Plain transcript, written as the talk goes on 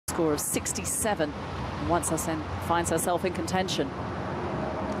score of 67 once finds herself in contention.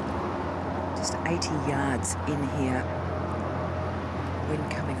 Just 80 yards in here when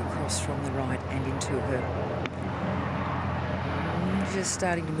coming across from the right and into her. Just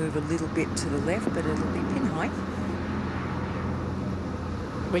starting to move a little bit to the left, but it'll be pin high.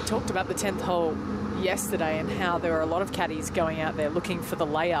 We talked about the 10th hole yesterday and how there are a lot of caddies going out there looking for the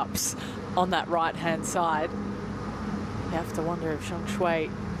layups on that right-hand side. You have to wonder if Xiang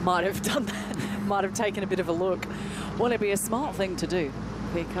Sui might have done that, might have taken a bit of a look. Well, it'd be a smart thing to do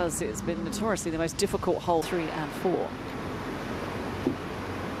because it's been notoriously the most difficult hole 3 and 4.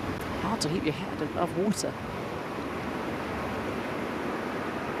 Hard to keep your head above water.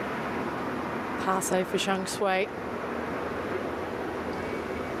 Passe for Xiang Sui.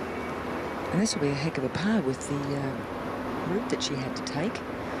 And this will be a heck of a par with the route that she had to take.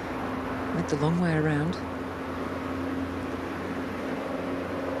 Went the long way around.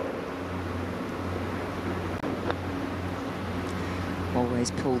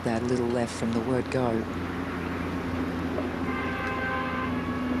 Always pulled that little left from the word go.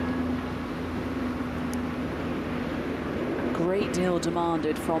 Great deal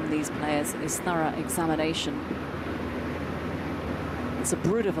demanded from these players in this thorough examination. It's a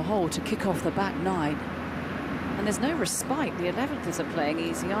brute of a hole to kick off the back 9. And there's no respite. The 11th isn't playing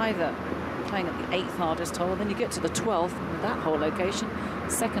easy either. Playing at the 8th hardest hole, and then you get to the 12th, with that whole location,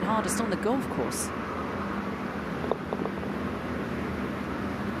 second hardest on the golf course.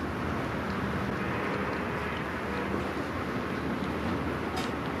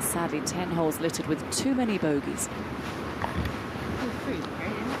 Sadly, 10 holes littered with too many bogeys.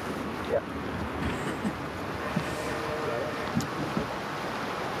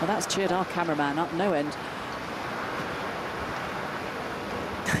 Well, that's cheered our cameraman up no end.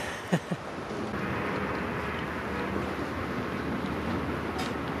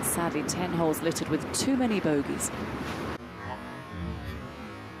 Sadly, 10 holes littered with too many bogeys.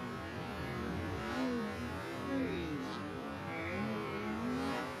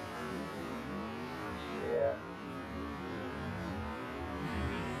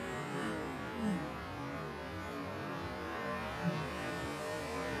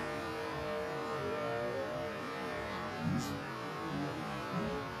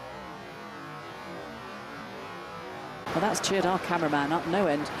 Well, that's cheered our cameraman up no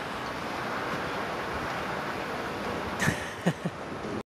end.